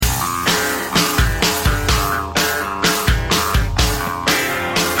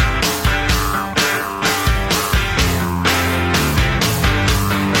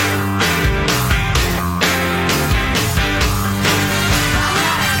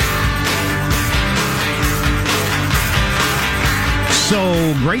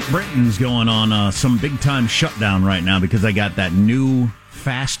So Great Britain's going on some big-time shutdown right now because they got that new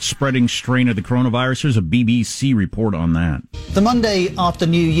fast-spreading strain of the coronavirus. There's a BBC report on that. The Monday after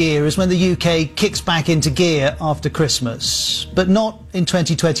New Year is when the UK kicks back into gear after Christmas, but not in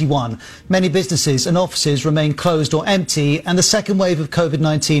 2021. Many businesses and offices remain closed or empty, and the second wave of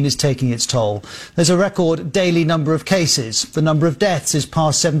COVID-19 is taking its toll. There's a record daily number of cases. The number of deaths is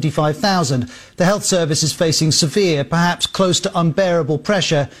past 75,000. The health service is facing severe, perhaps close to unbearable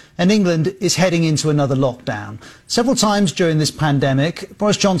pressure, and England is heading into another lockdown. Several times during this pandemic,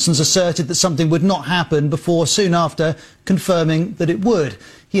 Boris Johnson's asserted that something would not happen before soon after confirming that it would.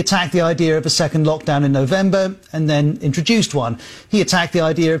 He attacked the idea of a second lockdown in November and then introduced one. He attacked the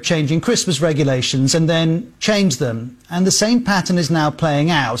idea of changing Christmas regulations and then changed them. And the same pattern is now playing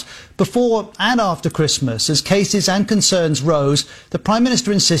out. Before and after Christmas, as cases and concerns rose, the Prime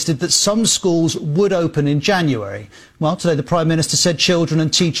Minister insisted that some schools would open in January. Well, today the Prime Minister said children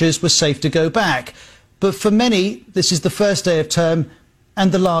and teachers were safe to go back. But for many, this is the first day of term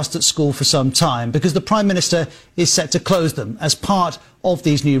and the last at school for some time, because the Prime Minister is set to close them as part of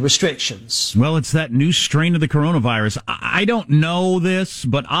these new restrictions. Well, it's that new strain of the coronavirus. I don't know this,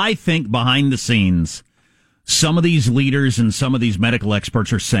 but I think behind the scenes, some of these leaders and some of these medical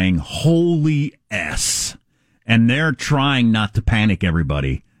experts are saying, holy S, and they're trying not to panic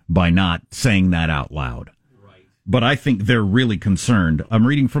everybody by not saying that out loud. But I think they're really concerned. I'm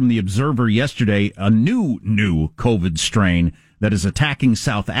reading from The Observer yesterday, a new COVID strain that is attacking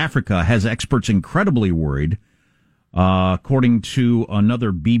South Africa has experts incredibly worried. According to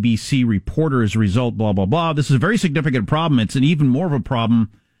another BBC reporter, as a result, blah, blah, blah. This is a very significant problem. It's an even more of a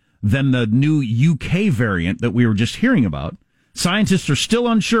problem than the new UK variant that we were just hearing about. Scientists are still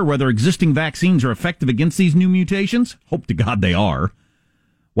unsure whether existing vaccines are effective against these new mutations. Hope to God they are.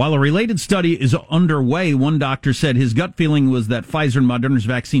 While a related study is underway, one doctor said his gut feeling was that Pfizer and Moderna's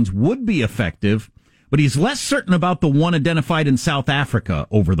vaccines would be effective, but he's less certain about the one identified in South Africa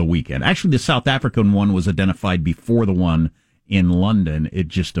over the weekend. Actually, the South African one was identified before the one in London. It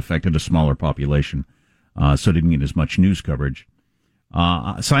just affected a smaller population, so it didn't get as much news coverage.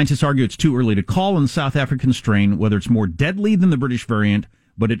 Scientists argue it's too early to call on the South African strain whether it's more deadly than the British variant,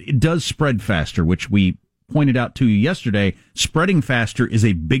 but it does spread faster, which we pointed out to you yesterday. Spreading faster is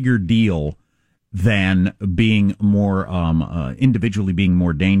a bigger deal than being more individually being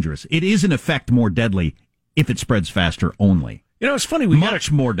more dangerous. It is in effect more deadly if it spreads faster only. You know, it's funny. We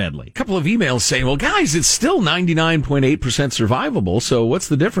got more deadly. A couple of emails saying, well, guys, it's still 99.8% survivable, so what's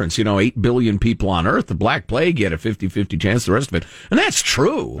the difference? 8 billion people on Earth, the Black Plague, you had a 50-50 chance, the rest of it. And that's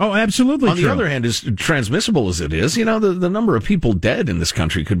true. Oh, absolutely on true. The other hand, as transmissible as it is, the number of people dead in this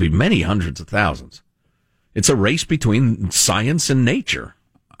country could be many hundreds of thousands. It's a race between science and nature.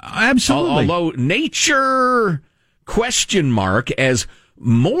 Absolutely. Although nature, as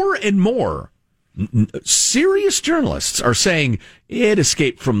more and more serious journalists are saying it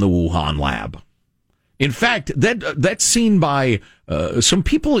escaped from the Wuhan lab. In fact, that's seen by some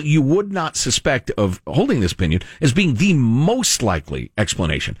people you would not suspect of holding this opinion as being the most likely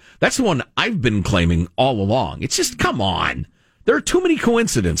explanation. That's the one I've been claiming all along. It's just, come on. There are too many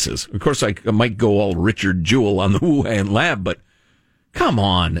coincidences. Of course, I might go all Richard Jewell on the Wuhan lab, but come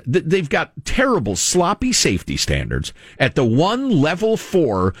on. They've got terrible, sloppy safety standards at the one level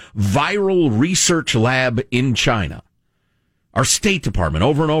 4 viral research lab in China. Our State Department,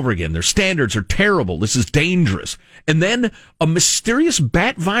 over and over again, their standards are terrible. This is dangerous. And then a mysterious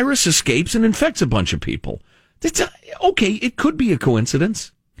bat virus escapes and infects a bunch of people. Okay, it could be a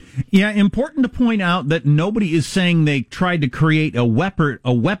coincidence. Yeah, important to point out that nobody is saying they tried to create a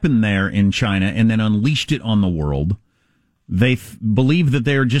weapon there in China and then unleashed it on the world. They believe that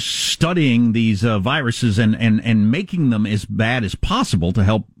they're just studying these viruses and making them as bad as possible to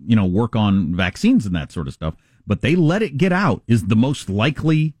help, work on vaccines and that sort of stuff. But they let it get out is the most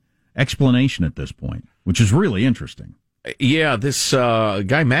likely explanation at this point, which is really interesting. Yeah, this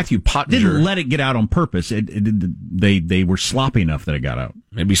guy, Matthew Pottinger... didn't let it get out on purpose. They were sloppy enough that it got out.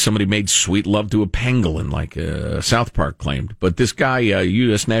 Maybe somebody made sweet love to a pangolin, like South Park claimed. But this guy,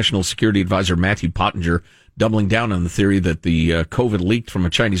 U.S. National Security Advisor Matthew Pottinger, doubling down on the theory that the COVID leaked from a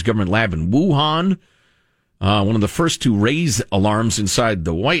Chinese government lab in Wuhan. One of the first to raise alarms inside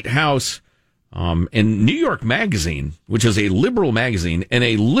the White House. And New York Magazine, which is a liberal magazine, and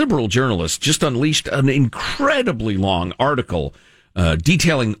a liberal journalist just unleashed an incredibly long article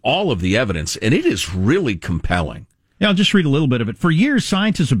detailing all of the evidence, and it is really compelling. Yeah, I'll just read a little bit of it. For years,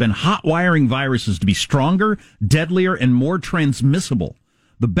 scientists have been hot-wiring viruses to be stronger, deadlier, and more transmissible.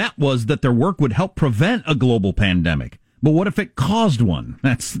 The bet was that their work would help prevent a global pandemic. But what if it caused one?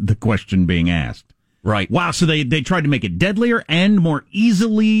 That's the question being asked. Right. Wow, so they tried to make it deadlier and more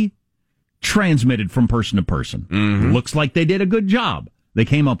easily transmitted from person to person. Mm-hmm. Looks like they did a good job. They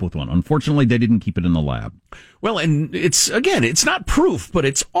came up with one. Unfortunately, they didn't keep it in the lab. Well, and it's not proof, but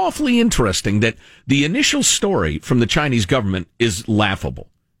it's awfully interesting that the initial story from the Chinese government is laughable.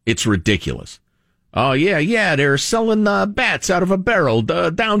 It's ridiculous. Oh, yeah, they're selling bats out of a barrel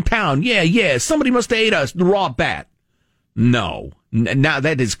downtown. Yeah, somebody must have ate a raw bat. No. Now,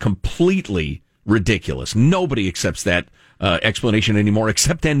 that is completely ridiculous. Nobody accepts that explanation anymore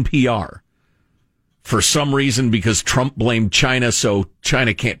except NPR. For some reason, because Trump blamed China, so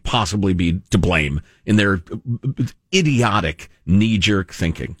China can't possibly be to blame in their idiotic knee-jerk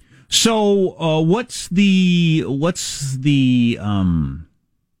thinking. So, what's it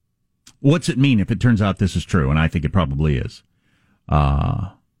mean if it turns out this is true? And I think it probably is.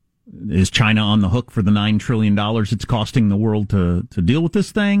 Is China on the hook for the $9 trillion it's costing the world to deal with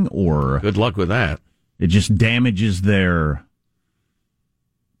this thing? Or good luck with that. It just damages their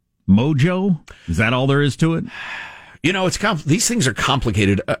mojo? Is that all there is to it? You know, these things are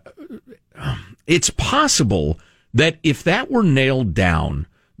complicated. It's possible that if that were nailed down,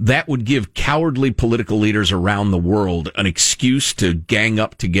 that would give cowardly political leaders around the world an excuse to gang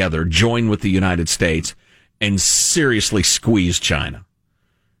up together, join with the United States, and seriously squeeze China.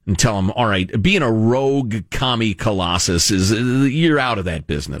 And tell them, all right, being a rogue commie colossus you're out of that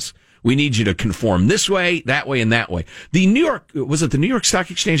business. We need you to conform this way, that way, and that way. The New York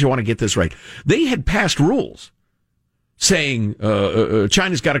Stock Exchange? I want to get this right. They had passed rules saying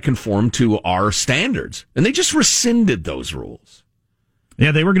China's got to conform to our standards, and they just rescinded those rules.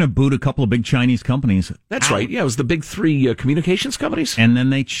 Yeah, they were going to boot a couple of big Chinese companies. That's right. Yeah, it was the big three communications companies. And then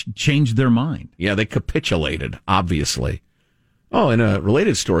they changed their mind. Yeah, they capitulated, obviously. Oh, and a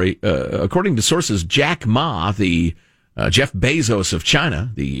related story, according to sources, Jack Ma, the Jeff Bezos of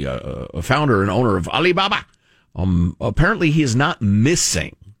China, the founder and owner of Alibaba, apparently he is not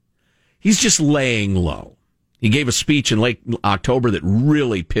missing. He's just laying low. He gave a speech in late October that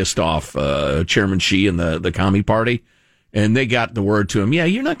really pissed off Chairman Xi and the Commie Party, and they got the word to him, yeah,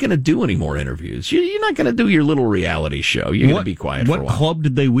 you're not going to do any more interviews. You're not going to do your little reality show. You're going to be quiet for a while. What club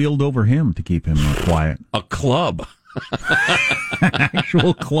did they wield over him to keep him quiet? A club.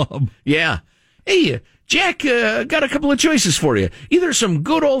 Actual club. Yeah. Hey, Jack, got a couple of choices for you. Either some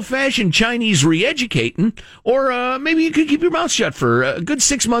good old-fashioned Chinese re-educating, or maybe you could keep your mouth shut for a good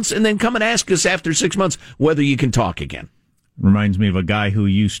 6 months and then come and ask us after 6 months whether you can talk again. Reminds me of a guy who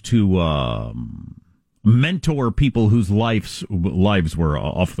used to mentor people whose lives were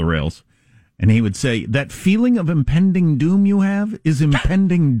off the rails. And he would say, that feeling of impending doom you have is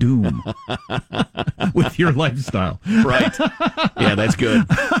impending doom with your lifestyle. Right. Yeah, that's good.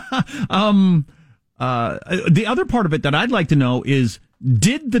 The other part of it that I'd like to know is,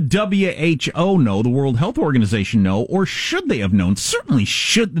 did the WHO know, the World Health Organization know, or should they have known? Certainly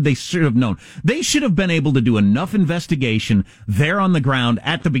they should have known. They should have been able to do enough investigation there on the ground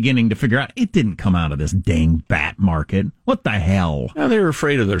at the beginning to figure out it didn't come out of this dang bat market. What the hell? Well, they were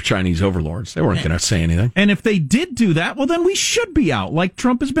afraid of their Chinese overlords. They weren't going to say anything. And if they did do that, well, then we should be out, like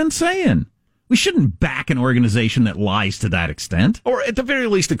Trump has been saying. We shouldn't back an organization that lies to that extent. Or at the very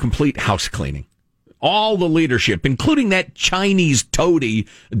least, a complete house cleaning. All the leadership, including that Chinese toady,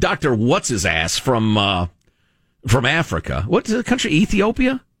 Dr. What's-his-ass from Africa. What's the country?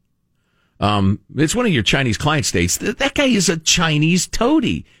 Ethiopia? It's one of your Chinese client states. That guy is a Chinese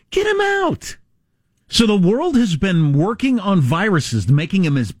toady. Get him out. So the world has been working on viruses, making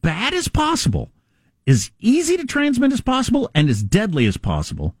them as bad as possible, as easy to transmit as possible, and as deadly as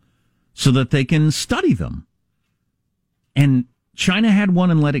possible, so that they can study them. And China had one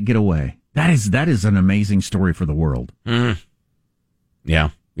and let it get away. That is an amazing story for the world. Mm. Yeah.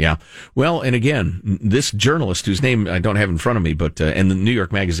 Well, and again, this journalist, whose name I don't have in front of me, but and the New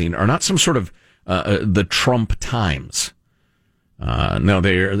York Magazine are not some sort of the Trump Times. No,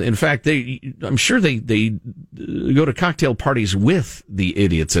 they're in fact I'm sure they go to cocktail parties with the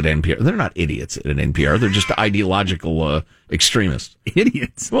idiots at NPR. They're not idiots at NPR. They're just ideological extremists.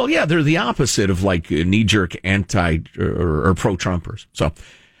 Idiots. Well, yeah, they're the opposite of like knee-jerk anti or pro-Trumpers. So.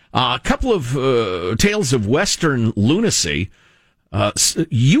 A couple of tales of Western lunacy.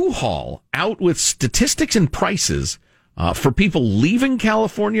 U-Haul out with statistics and prices for people leaving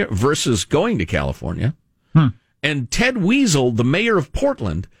California versus going to California. And Ted Weasel, the mayor of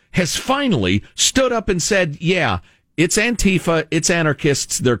Portland, has finally stood up and said, yeah, it's Antifa, it's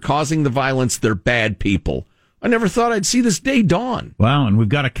anarchists, they're causing the violence, they're bad people. I never thought I'd see this day dawn. Wow, and we've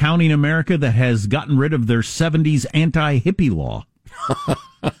got a county in America that has gotten rid of their 70s anti-hippie law.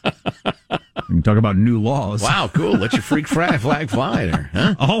 We can talk about new laws. Wow, cool. Let your freak flag fly there,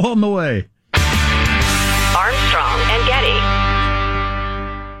 huh? All on the way. Armstrong and Getty.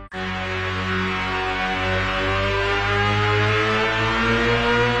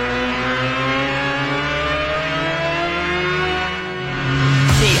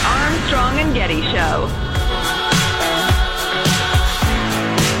 The Armstrong and Getty Show.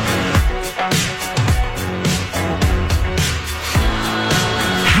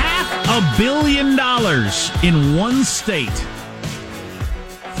 $500 million in one state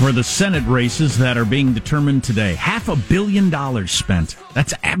for the Senate races that are being determined today. $500 million spent.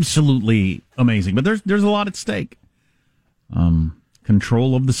 That's absolutely amazing. But there's a lot at stake.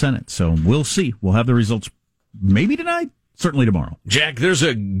 Control of the Senate. So we'll see. We'll have the results maybe tonight, certainly tomorrow. Jack, there's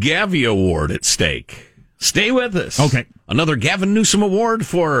a Gavi Award at stake. Stay with us. Okay. Another Gavin Newsom Award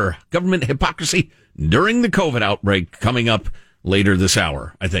for government hypocrisy during the COVID outbreak coming up later this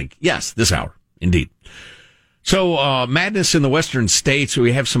hour, I think. Yes, this hour. Indeed. So, madness in the western states.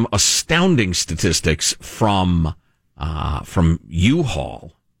 We have some astounding statistics from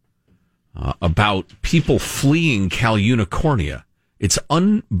U-Haul, about people fleeing Cal Unicornia. It's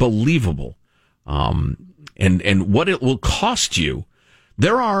unbelievable. And what it will cost you.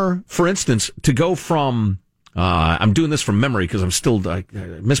 There are, for instance, to go from, I'm doing this from memory because I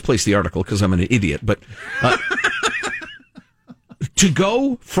misplaced the article because I'm an idiot, but, to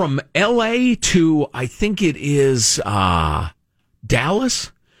go from LA to, I think it is,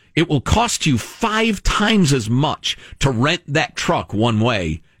 Dallas, it will cost you 5 times as much to rent that truck one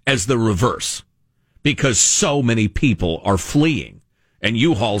way as the reverse because so many people are fleeing and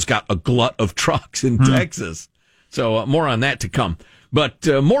U-Haul's got a glut of trucks in Texas. So more on that to come. But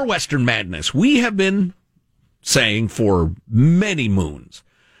more Western madness. We have been saying for many moons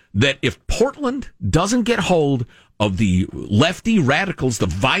that if Portland doesn't get hold of the lefty radicals, the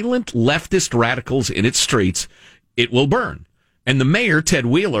violent leftist radicals in its streets, it will burn. And the mayor, Ted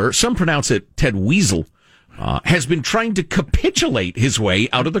Wheeler, some pronounce it Ted Weasel, has been trying to capitulate his way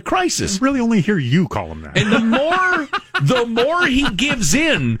out of the crisis. I really only hear you call him that. And the more he gives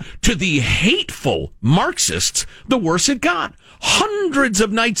in to the hateful Marxists, the worse it got. Hundreds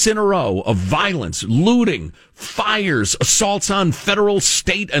of nights in a row of violence, looting, fires, assaults on federal,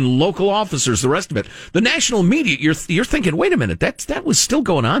 state, and local officers, the rest of it. The national media, you're thinking, wait a minute, that was still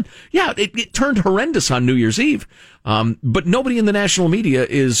going on? Yeah, it turned horrendous on New Year's Eve. But nobody in the national media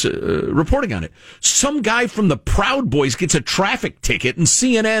is reporting on it. Some guy from the Proud Boys gets a traffic ticket, and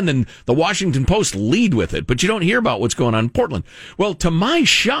CNN and the Washington Post lead with it, but you don't hear about what's going on in Portland. Well, to my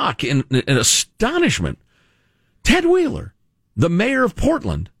shock and astonishment, Ted Wheeler, the mayor of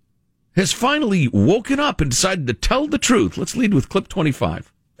Portland, has finally woken up and decided to tell the truth. Let's lead with clip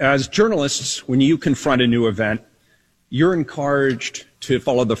 25. As journalists, when you confront a new event, you're encouraged to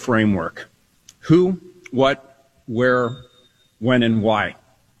follow the framework. Who, what, where, when, and why.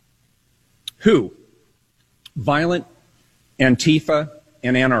 Who? Violent Antifa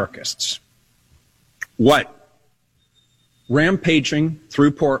and anarchists. What? Rampaging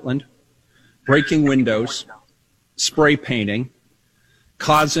through Portland, breaking windows, spray painting,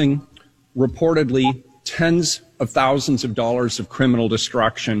 causing reportedly tens of thousands of dollars of criminal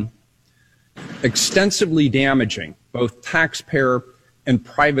destruction, extensively damaging both taxpayer and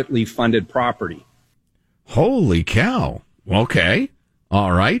privately funded property. Holy cow. Okay.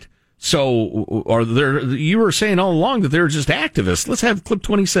 All right. So you were saying all along that they're just activists. Let's have clip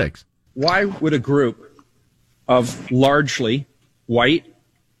 26. Why would a group of largely white,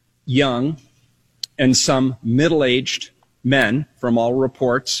 young, and some middle-aged men, from all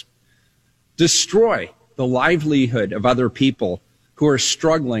reports, destroy the livelihood of other people who are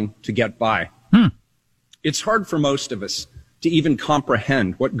struggling to get by? It's hard for most of us to even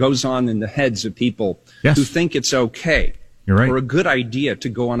comprehend what goes on in the heads of people who think it's okay or a good idea to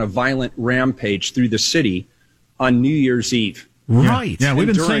go on a violent rampage through the city on New Year's Eve. Right. Yeah, we've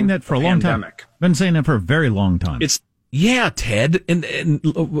been saying that for a long time. Been saying that for a very long time. Yeah, Ted, and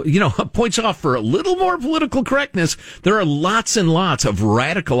points off for a little more political correctness. There are lots and lots of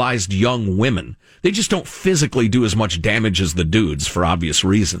radicalized young women. They just don't physically do as much damage as the dudes for obvious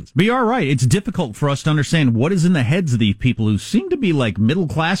reasons. But you are right. It's difficult for us to understand what is in the heads of these people who seem to be like middle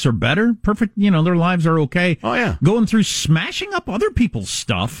class or better. Perfect, their lives are okay. Oh, yeah. Going through smashing up other people's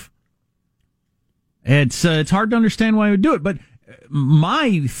stuff. It's hard to understand why we would do it. But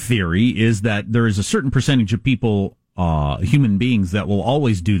my theory is that there is a certain percentage of people, human beings, that will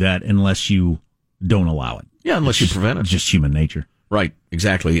always do that unless you don't allow it. Yeah, unless you prevent it. It's just human nature. Right,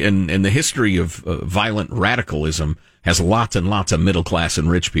 exactly. And the history of violent radicalism has lots and lots of middle class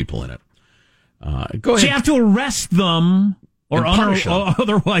and rich people in it. Go ahead. So you have to arrest them or punish them.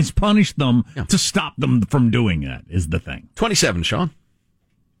 Otherwise punish them to stop them from doing that is the thing. 27, Sean.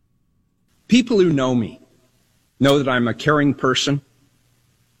 People who know me know that I'm a caring person.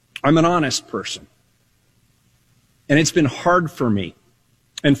 I'm an honest person. And it's been hard for me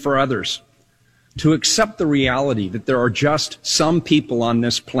and for others to accept the reality that there are just some people on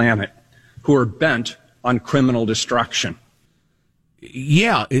this planet who are bent on criminal destruction.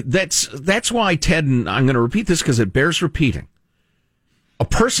 Yeah, that's why, Ted, and I'm going to repeat this because it bears repeating. A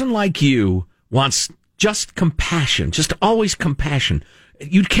person like you wants just compassion, just always compassion.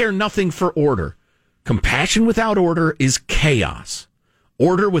 You'd care nothing for order. Compassion without order is chaos.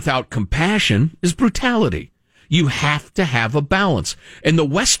 Order without compassion is brutality. You have to have a balance. And the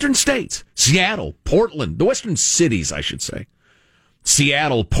western states, Seattle, Portland, the western cities, I should say,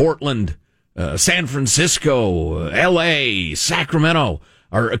 Seattle, Portland, San Francisco, L.A., Sacramento,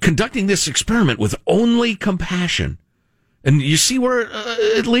 are conducting this experiment with only compassion. And you see where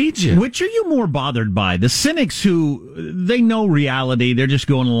it leads you. Which are you more bothered by? The cynics who, they know reality, they're just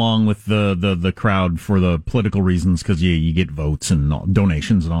going along with the crowd for the political reasons because you get votes and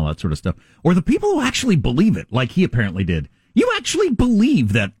donations and all that sort of stuff. Or the people who actually believe it, like he apparently did. You actually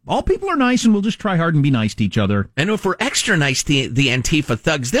believe that all people are nice and we'll just try hard and be nice to each other. And if we're extra nice to the Antifa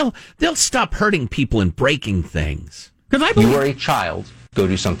thugs, they'll stop hurting people and breaking things. Because I believe you are a child. Go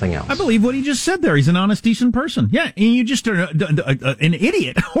do something else. I believe what he just said there. He's an honest, decent person. Yeah, and you just are an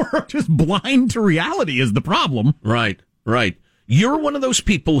idiot or just blind to reality is the problem. Right. You're one of those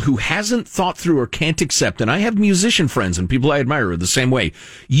people who hasn't thought through or can't accept, and I have musician friends and people I admire the same way.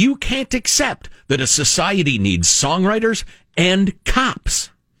 You can't accept that a society needs songwriters and cops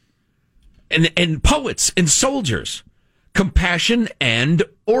and poets and soldiers, compassion and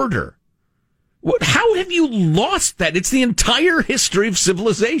order. How have you lost that? It's the entire history of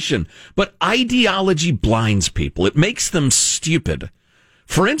civilization. But ideology blinds people. It makes them stupid.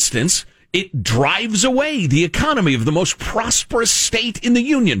 For instance, it drives away the economy of the most prosperous state in the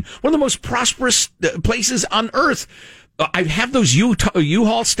Union, one of the most prosperous places on earth. I have those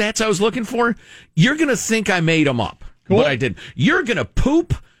U-Haul stats I was looking for. You're going to think I made them up, but I did. You're going to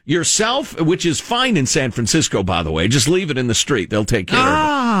poop yourself, which is fine in San Francisco, by the way. Just leave it in the street. They'll take care of it.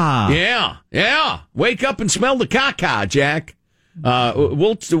 Yeah. Wake up and smell the caca, Jack.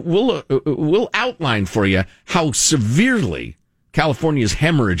 We'll outline for you how severely California is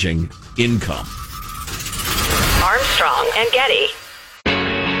hemorrhaging income. Armstrong and Getty.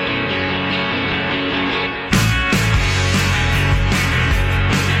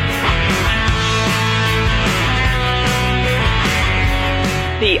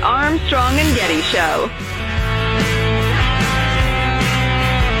 The Armstrong and Getty Show.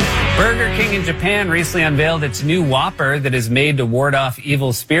 Burger King in Japan recently unveiled its new Whopper that is made to ward off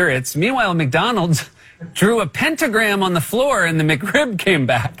evil spirits. Meanwhile, McDonald's drew a pentagram on the floor and the McRib came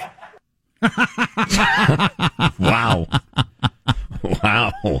back. Wow.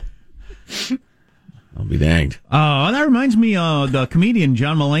 I'll be danged. That reminds me, the comedian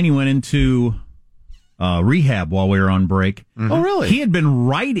John Mulaney went into rehab while we were on break. Mm-hmm. Oh, really? He had been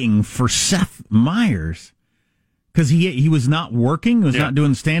writing for Seth Meyers because he was not working, not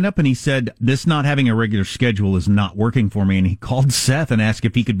doing stand-up, and he said, this not having a regular schedule is not working for me, and he called Seth and asked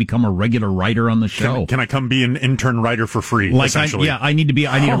if he could become a regular writer on the show. Can I come be an intern writer for free, essentially? I need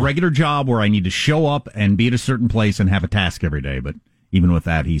a regular job where I need to show up and be at a certain place and have a task every day, but even with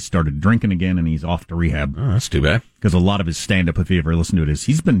that, he started drinking again, and he's off to rehab. Oh, that's too bad. Because a lot of his stand-up, if you ever listen to it,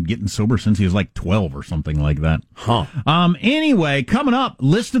 he's been getting sober since he was like 12 or something like that. Huh. Anyway, coming up,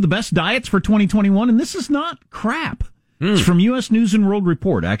 list of the best diets for 2021, and this is not crap. It's from U.S. News and World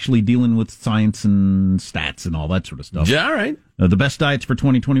Report, actually dealing with science and stats and all that sort of stuff. Yeah, all right. The best diets for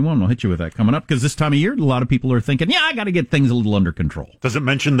 2021. We'll hit you with that coming up, because this time of year, a lot of people are thinking, I got to get things a little under control. Does it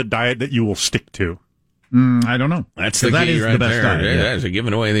mention the diet that you will stick to? I don't know. That's the key right there. That's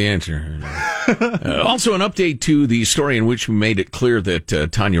giving away the answer. Also, an update to the story in which we made it clear that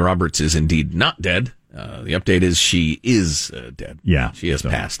Tanya Roberts is indeed not dead. The update is she is dead. Yeah. She has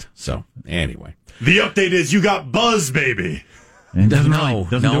passed. So, anyway. The update is you got buzz, baby. And doesn't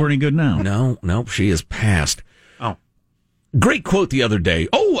do her any good now. No, she has passed. Oh. Great quote the other day.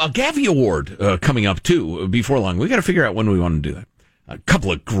 Oh, a Gavi Award coming up, too, before long. We got to figure out when we want to do that. A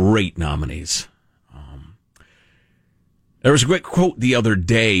couple of great nominees. There was a great quote the other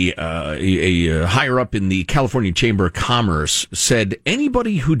day. A higher up in the California Chamber of Commerce said,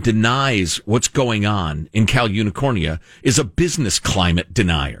 anybody who denies what's going on in Cal Unicornia is a business climate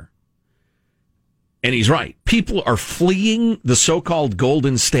denier. And he's right. People are fleeing the so-called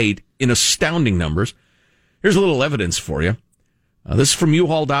Golden State in astounding numbers. Here's a little evidence for you. This is from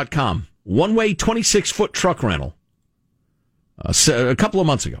U-Haul.com. One-way 26-foot truck rental. A couple of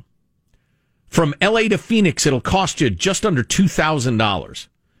months ago. From L.A. to Phoenix, it'll cost you just under $2,000.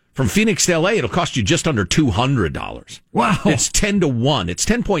 From Phoenix to LA, it'll cost you just under $200. Wow. It's 10 to 1. It's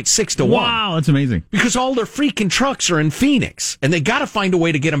 10.6 to 1. Wow, that's amazing. Because all their freaking trucks are in Phoenix, and they got to find a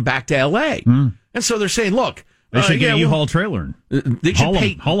way to get them back to LA. And so they're saying, look, they should get a U-Haul trailer. They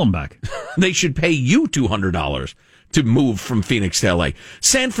should haul them back. They should pay you $200 to move from Phoenix to LA.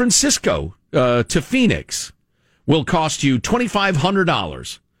 San Francisco to Phoenix will cost you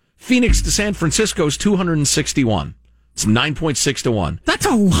 $2,500. Phoenix to San Francisco is $261. It's 9.6 to 1. That's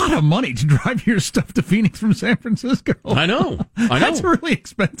a lot of money to drive your stuff to Phoenix from San Francisco. I know. That's really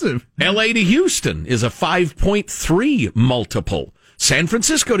expensive. LA to Houston is a 5.3 multiple. San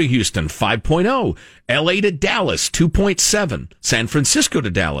Francisco to Houston, 5.0. LA to Dallas, 2.7. San Francisco to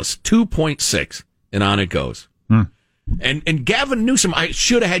Dallas, 2.6. And on it goes. And Gavin Newsom, I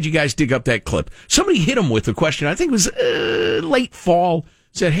should have had you guys dig up that clip. Somebody hit him with a question, I think it was late fall,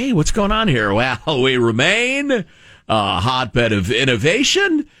 said, hey, what's going on here? Well, we remain a hotbed of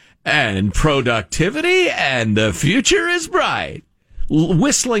innovation and productivity, and the future is bright.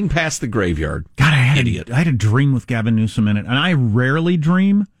 Whistling past the graveyard. God, I had Idiot. a dream with Gavin Newsom in it, and I rarely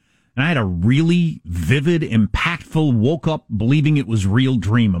dream. And I had a really vivid, impactful, woke up believing it was real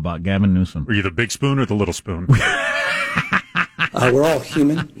dream about Gavin Newsom. Were you the big spoon or the little spoon? We're all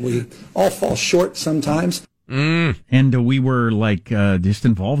human. We all fall short sometimes. And we were just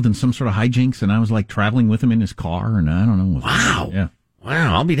involved in some sort of hijinks, and I was traveling with him in his car, and I don't know. Wow. Yeah.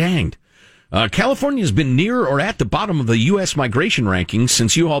 Wow, I'll be danged. California has been near or at the bottom of the U.S. migration rankings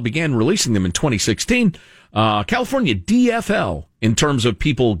since U-Haul began releasing them in 2016. California DFL in terms of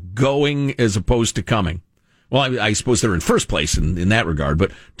people going as opposed to coming. Well, I suppose they're in first place in that regard,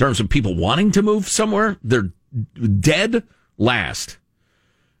 but in terms of people wanting to move somewhere, they're dead last.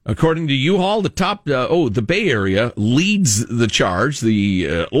 According to U-Haul, the Bay Area leads the charge,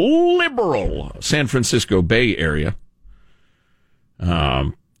 the liberal San Francisco Bay Area.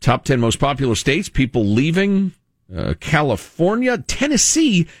 Top 10 most popular states, people leaving California.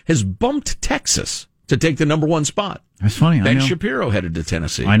 Tennessee has bumped Texas to take the number one spot. That's funny. Ben Shapiro headed to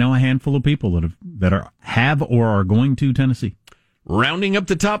Tennessee. I know a handful of people that have or are going to Tennessee. Rounding up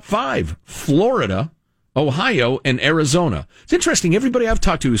the top 5, Florida, Ohio, and Arizona. It's interesting. Everybody I've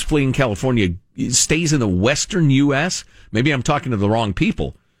talked to who's fleeing California stays in the western U.S. Maybe I'm talking to the wrong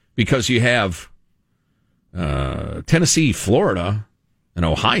people, because you have Tennessee, Florida, and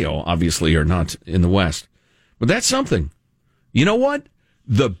Ohio, obviously, are not in the West. But that's something. You know what?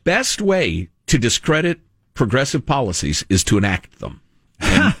 The best way to discredit progressive policies is to enact them.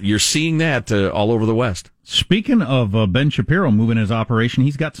 And you're seeing that all over the West. Speaking of Ben Shapiro moving his operation,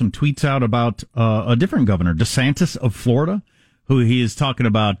 he's got some tweets out about a different governor, DeSantis of Florida, who he is talking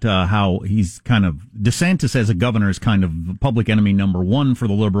about how he's DeSantis as a governor is kind of public enemy number one for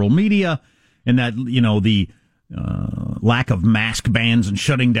the liberal media, and that, the lack of mask bans and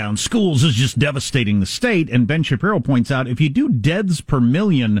shutting down schools is just devastating the state. And Ben Shapiro points out, if you do deaths per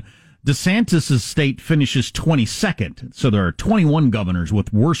million, DeSantis' state finishes 22nd. So there are 21 governors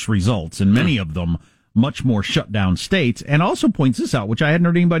with worse results, and many of them much more shut down states. And also points this out, which I hadn't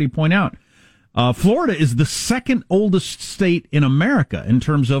heard anybody point out. Florida is the second oldest state in America in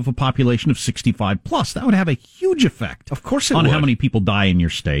terms of a population of 65 plus. That would have a huge effect, of course, on how many people die in your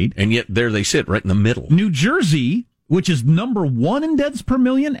state. And yet there they sit right in the middle. New Jersey, which is number 1 in deaths per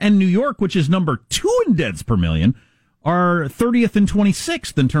million, and New York, which is number 2 in deaths per million, are 30th and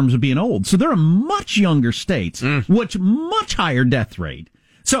 26th in terms of being old. So they're much younger states, which much higher death rate.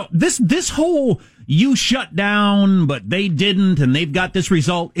 So this whole you shut down, but they didn't, and they've got this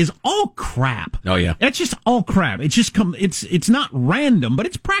result is all crap. Oh yeah, that's just all crap. It's just it's not random, but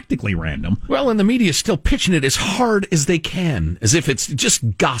it's practically random. Well, and the media is still pitching it as hard as they can, as if it's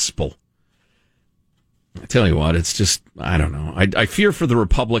just gospel. I tell you what, it's just, I don't know. I fear for the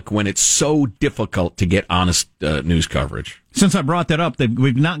Republic when it's so difficult to get honest news coverage. Since I brought that up,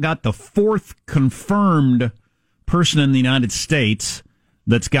 we've not got the 4th confirmed person in the United States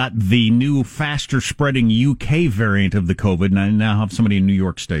that's got the new, faster spreading UK variant of the COVID. And I now have somebody in New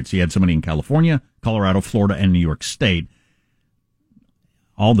York State. So you had somebody in California, Colorado, Florida, and New York State.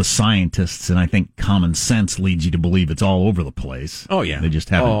 All the scientists, and I think common sense leads you to believe it's all over the place. Oh, yeah. They just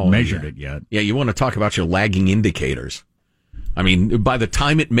haven't measured it yet. Yeah, you want to talk about your lagging indicators. I mean, by the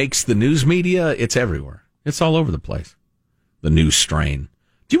time it makes the news media, it's everywhere. It's all over the place. The new strain.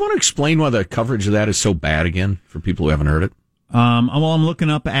 Do you want to explain why the coverage of that is so bad again for people who haven't heard it? Well, I'm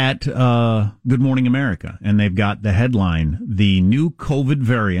looking up at Good Morning America, and they've got the headline, the new COVID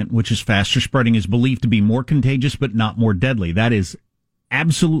variant, which is faster spreading, is believed to be more contagious but not more deadly. That is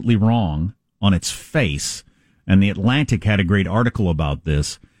absolutely wrong on its face, and the Atlantic had a great article about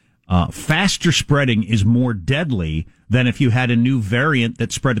this. faster spreading is more deadly than if you had a new variant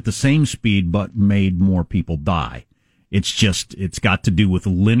that spread at the same speed but made more people die. It's got to do with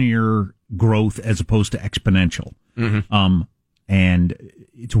linear growth as opposed to exponential. Mm-hmm. And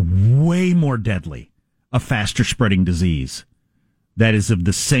it's way more deadly, a faster spreading disease that is of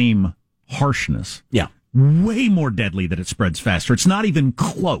the same harshness. Yeah. Way more deadly that it spreads faster. It's not even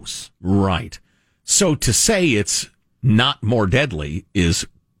close. Right. So to say it's not more deadly is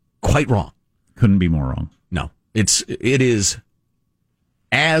quite wrong. Couldn't be more wrong. No. It is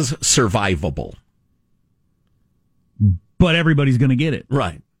as survivable. But everybody's going to get it.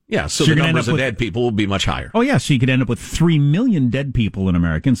 Right. Yeah, so the numbers of dead people will be much higher. Oh, yeah, so you could end up with 3 million dead people in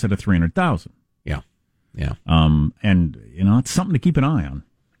America instead of 300,000. Yeah. And, it's something to keep an eye on.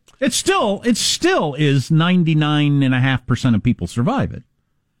 It still is 99.5% of people survive it.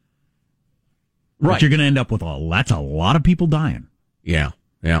 Right. But you're going to end up with that's a lot of people dying. Yeah.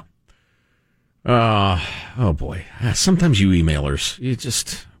 Oh, boy. Sometimes you emailers, you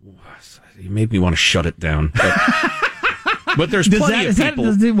made me want to shut it down. But there's plenty of people.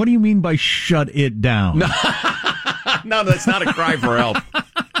 What do you mean by shut it down? No, that's not a cry for help.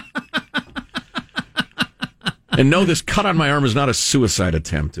 And no, this cut on my arm is not a suicide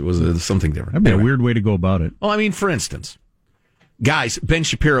attempt. It was something different. That'd be a weird way to go about it. Well, I mean, for instance, guys, Ben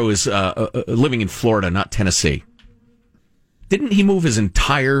Shapiro is living in Florida, not Tennessee. Didn't he move his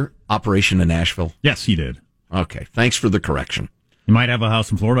entire operation to Nashville? Yes, he did. Okay, thanks for the correction. He might have a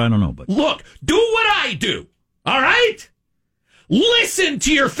house in Florida, I don't know. But look, do what I do, all right? Listen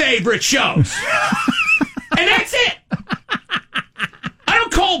to your favorite shows. And that's it. I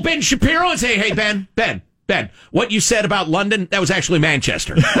don't call Ben Shapiro and say, hey, Ben, what you said about London, that was actually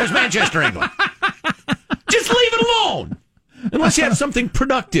Manchester. That was Manchester, England. Just leave it alone. Unless you have something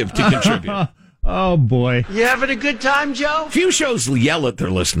productive to contribute. Oh, boy. You having a good time, Joe? Few shows yell at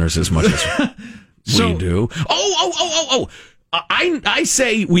their listeners as much as we do. I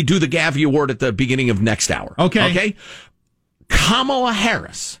say we do the Gavi Award at the beginning of next hour. Okay? Kamala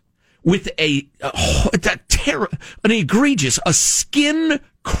Harris with an egregious, a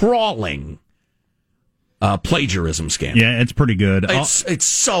skin-crawling plagiarism scandal. Yeah, it's pretty good. It's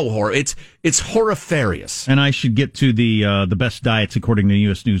so horrible. It's horrifarious. And I should get to the best diets according to the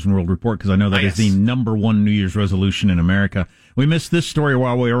U.S. News and World Report, because I know that is the number one New Year's resolution in America. We missed this story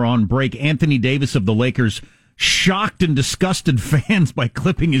while we were on break. Anthony Davis of the Lakers shocked and disgusted fans by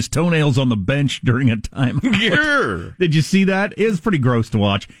clipping his toenails on the bench during a timeout. Yeah. Did you see that? It was pretty gross to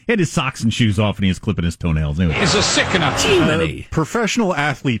watch. He had his socks and shoes off, and he was clipping his toenails. It's a sick enough. Professional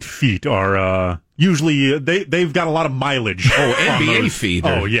athlete feet are usually they've got a lot of mileage. Oh, NBA feet.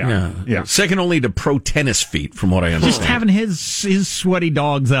 Oh, yeah. Second only to pro tennis feet, from what I understand. Just having his sweaty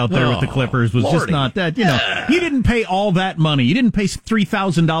dogs out there with the Clippers was just not that. You didn't pay all that money. You didn't pay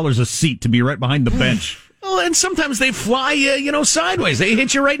 $3,000 a seat to be right behind the bench. Well, and sometimes they fly, sideways. They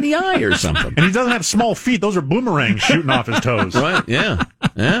hit you right in the eye or something. And he doesn't have small feet. Those are boomerangs shooting off his toes. Right, yeah.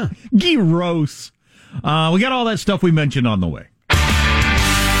 Gross. We got all that stuff we mentioned on the way.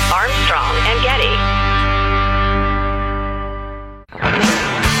 Armstrong and Getty.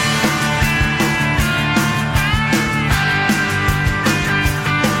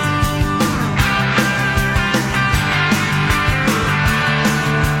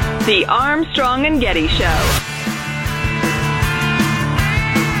 The Armstrong and Getty Show.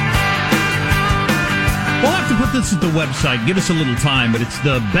 We'll have to put this at the website. Give us a little time, but it's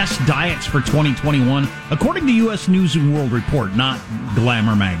the best diets for 2021, according to U.S. News and World Report, not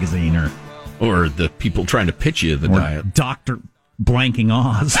Glamour magazine or the people trying to pitch you the diet. Dr. Blanking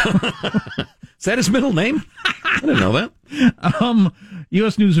Oz. Is that his middle name? I didn't know that.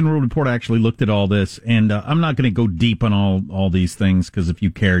 U.S. News and World Report actually looked at all this, and I'm not going to go deep on all these things, because if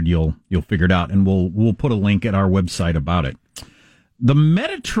you cared, you'll figure it out, and we'll put a link at our website about it. The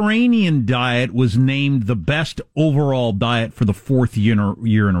Mediterranean diet was named the best overall diet for the fourth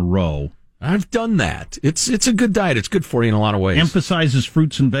year in a row. I've done that. It's a good diet. It's good for you in a lot of ways. Emphasizes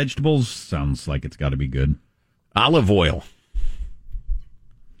fruits and vegetables. Sounds like it's got to be good. Olive oil.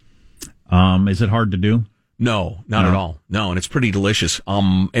 Is it hard to do? No, not at all. No, and it's pretty delicious.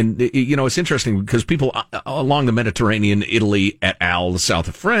 And it's interesting because people along the Mediterranean, Italy, et al., the south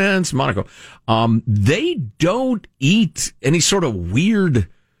of France, Monaco, they don't eat any sort of weird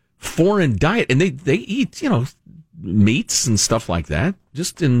foreign diet, and they eat, meats and stuff like that,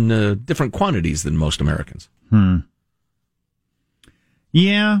 just in different quantities than most Americans.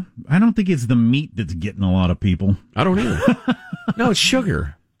 Yeah, I don't think it's the meat that's getting a lot of people. I don't either. No, it's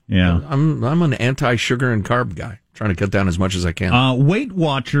sugar. Yeah, I'm an anti-sugar and carb guy, trying to cut down as much as I can. Weight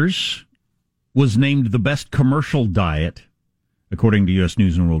Watchers was named the best commercial diet. according to U.S.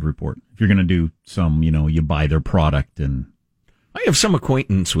 News and World Report. If you're going to do some, you buy their product. And I have some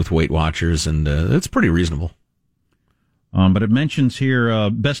acquaintance with Weight Watchers, and it's pretty reasonable. But it mentions here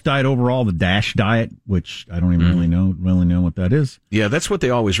best diet overall, the DASH diet, which I don't even really know what that is. Yeah, that's what they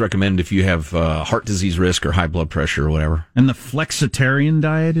always recommend if you have heart disease risk or high blood pressure or whatever. And the flexitarian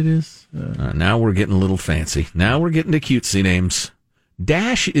diet it is? Now we're getting a little fancy. Now we're getting to cutesy names.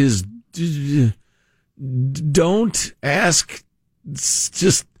 DASH is don't ask. It's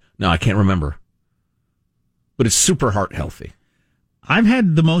just, no, I can't remember. But it's super heart healthy. I've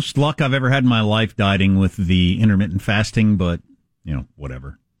had the most luck I've ever had in my life dieting with the intermittent fasting, but,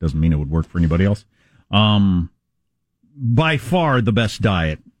 whatever. Doesn't mean it would work for anybody else. By far, the best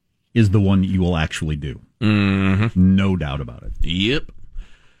diet is the one that you will actually do. Mm-hmm. No doubt about it. Yep.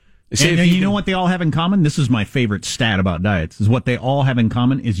 And you know what they all have in common? This is my favorite stat about diets, is what they all have in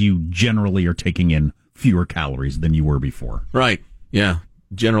common is you generally are taking in fewer calories than you were before. Right. Yeah.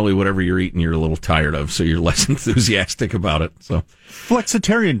 Generally, whatever you're eating, you're a little tired of, so you're less enthusiastic about it. So,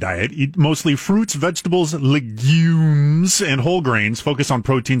 flexitarian diet: eat mostly fruits, vegetables, legumes, and whole grains. Focus on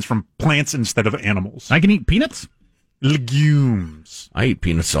proteins from plants instead of animals. I can eat peanuts. Legumes. I eat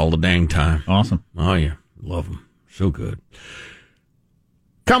peanuts all the dang time. Awesome. Oh yeah, love them. So good.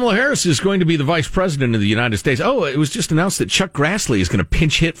 Kamala Harris is going to be the vice president of the United States. Oh, it was just announced that Chuck Grassley is going to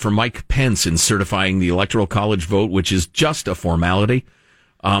pinch hit for Mike Pence in certifying the Electoral College vote, which is just a formality.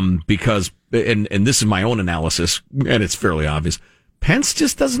 Because, and this is my own analysis, and it's fairly obvious, Pence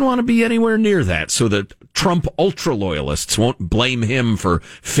just doesn't want to be anywhere near that, so that Trump ultra-loyalists won't blame him for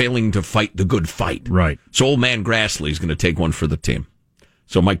failing to fight the good fight. Right. So old man Grassley is going to take one for the team.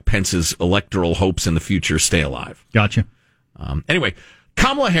 So Mike Pence's electoral hopes in the future stay alive. Gotcha. Anyway,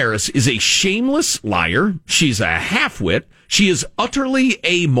 Kamala Harris is a shameless liar. She's a half-wit. She is utterly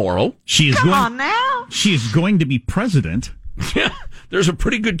amoral. Come on now. She is going to be president. Yeah. There's a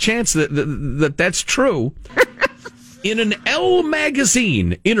pretty good chance that that's true. In an Elle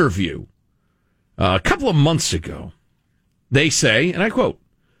magazine interview a couple of months ago, they say, and I quote,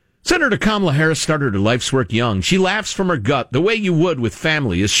 Senator Kamala Harris started her life's work young. She laughs from her gut the way you would with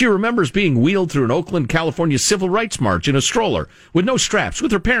family as she remembers being wheeled through an Oakland, California civil rights march in a stroller with no straps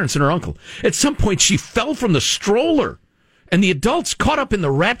with her parents and her uncle. At some point, she fell from the stroller, and the adults caught up in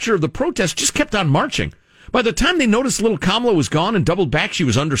the rapture of the protest just kept on marching. By the time they noticed little Kamala was gone and doubled back, she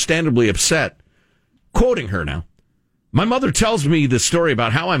was understandably upset. Quoting her now, my mother tells me the story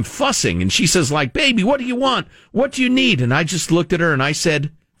about how I'm fussing, and she says, like, baby, what do you want? What do you need? And I just looked at her and I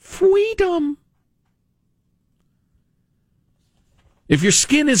said, freedom. If your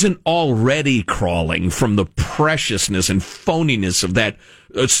skin isn't already crawling from the preciousness and phoniness of that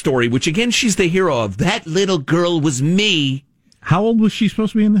story, which, again, she's the hero of, that little girl was me. How old was she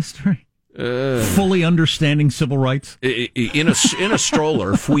supposed to be in this story? Fully understanding civil rights in a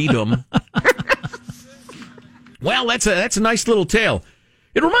stroller, freedom. Well, that's a nice little tale.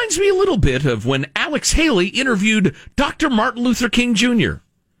 It reminds me a little bit of when Alex Haley interviewed Dr. Martin Luther King Jr.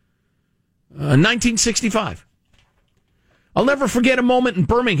 1965. I'll never forget a moment in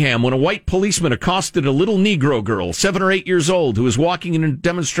Birmingham when a white policeman accosted a little Negro girl, 7 or 8 years old, who was walking in a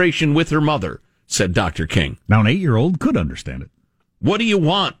demonstration with her mother, said Dr. King. Now, an 8-year-old could understand it. What do you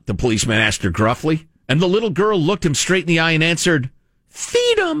want? The policeman asked her gruffly. And the little girl looked him straight in the eye and answered,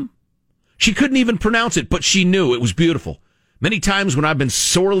 freedom. She couldn't even pronounce it, but she knew it was beautiful. Many times when I've been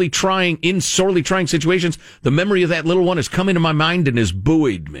sorely trying situations, the memory of that little one has come into my mind and has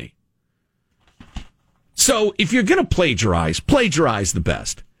buoyed me. So if you're going to plagiarize the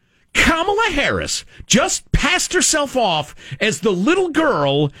best. Kamala Harris just passed herself off as the little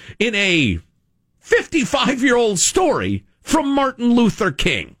girl in a 55-year-old story from Martin Luther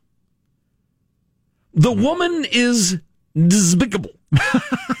King. The woman is despicable.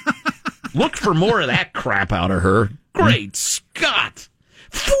 Look for more of that crap out of her. Great Scott.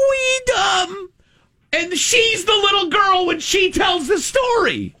 Freedom! And she's the little girl when she tells the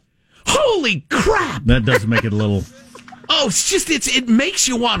story. Holy crap! That does make it a little... Oh, it makes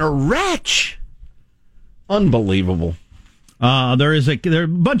you want to retch. Unbelievable. There are a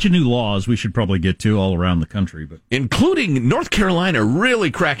bunch of new laws we should probably get to all around the country, but including North Carolina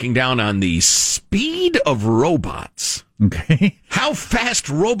really cracking down on the speed of robots. Okay. How fast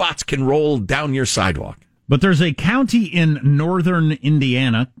robots can roll down your sidewalk. But there's a county in northern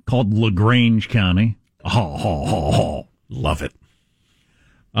Indiana called LaGrange County. Love it.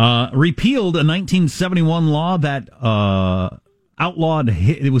 Repealed a 1971 law that outlawed,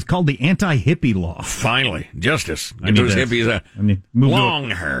 it was called the anti-hippie law. Finally, justice. Get those hippies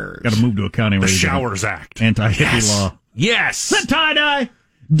long hairs. Got to move to a county where the Showers Act. Anti-hippie law. Yes. The tie-dye.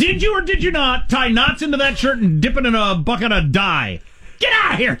 Did you or did you not tie knots into that shirt and dip it in a bucket of dye? Get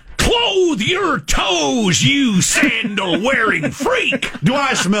out of here! Clothe your toes, you sandal-wearing freak! Do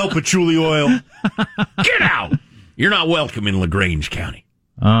I smell patchouli oil? Get out! You're not welcome in LaGrange County.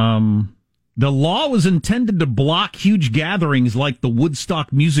 The law was intended to block huge gatherings like the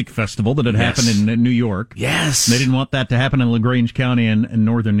Woodstock Music Festival that had happened in New York. Yes. They didn't want that to happen in LaGrange County and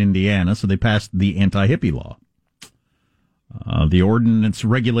northern Indiana, so they passed the anti-hippie law. The ordinance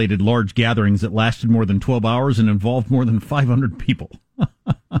regulated large gatherings that lasted more than 12 hours and involved more than 500 people.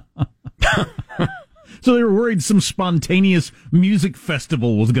 So they were worried some spontaneous music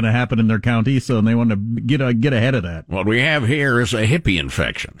festival was going to happen in their county, so they wanted to get ahead of that. What we have here is a hippie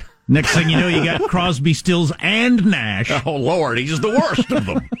infection. Next thing you know, you got Crosby, Stills, and Nash. Oh, Lord, he's the worst of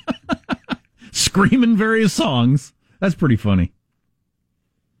them. Screaming various songs. That's pretty funny.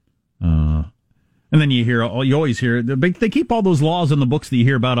 And then you always hear, they keep all those laws in the books that you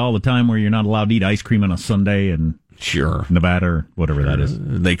hear about all the time where you're not allowed to eat ice cream on a Sunday in Nevada or whatever that is.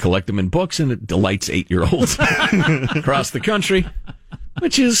 They collect them in books and it delights 8-year-olds across the country.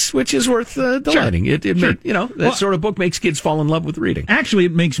 Which is worth delighting. Sure. That sort of book makes kids fall in love with reading. Actually,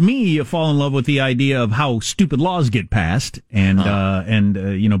 it makes me fall in love with the idea of how stupid laws get passed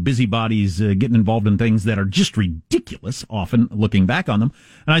and busybodies getting involved in things that are just ridiculous, often looking back on them.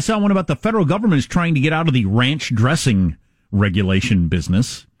 And I saw one about the federal government is trying to get out of the ranch dressing regulation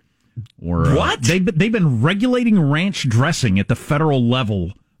business. What? They've been regulating ranch dressing at the federal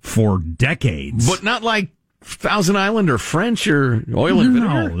level for decades. But not like Thousand Island or French or oil and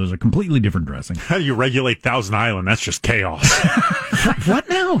vinegar? No, there's a completely different dressing. How do you regulate Thousand Island? That's just chaos. What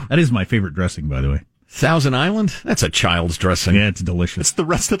now? That is my favorite dressing, by the way. Thousand Island? That's a child's dressing. Yeah, it's delicious. It's the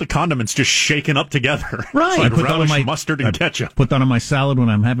rest of the condiments just shaken up together. Right. So I I'd put that on relish mustard and ketchup. Put that on my salad when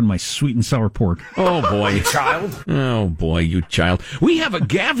I'm having my sweet and sour pork. Oh, boy. Child. Oh, boy, you child. We have a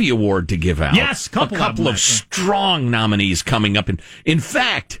Gavi Award to give out. Yes, a couple of strong nominees coming up. In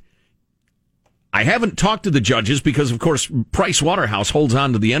fact, I haven't talked to the judges because, of course, Price Waterhouse holds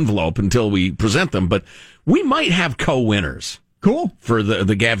on to the envelope until we present them, but we might have co-winners. Cool. For the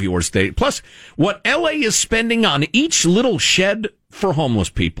Gavi Award state. Plus, what L.A. is spending on each little shed for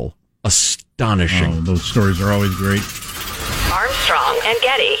homeless people. Astonishing. Oh, those stories are always great. Armstrong and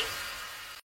Getty.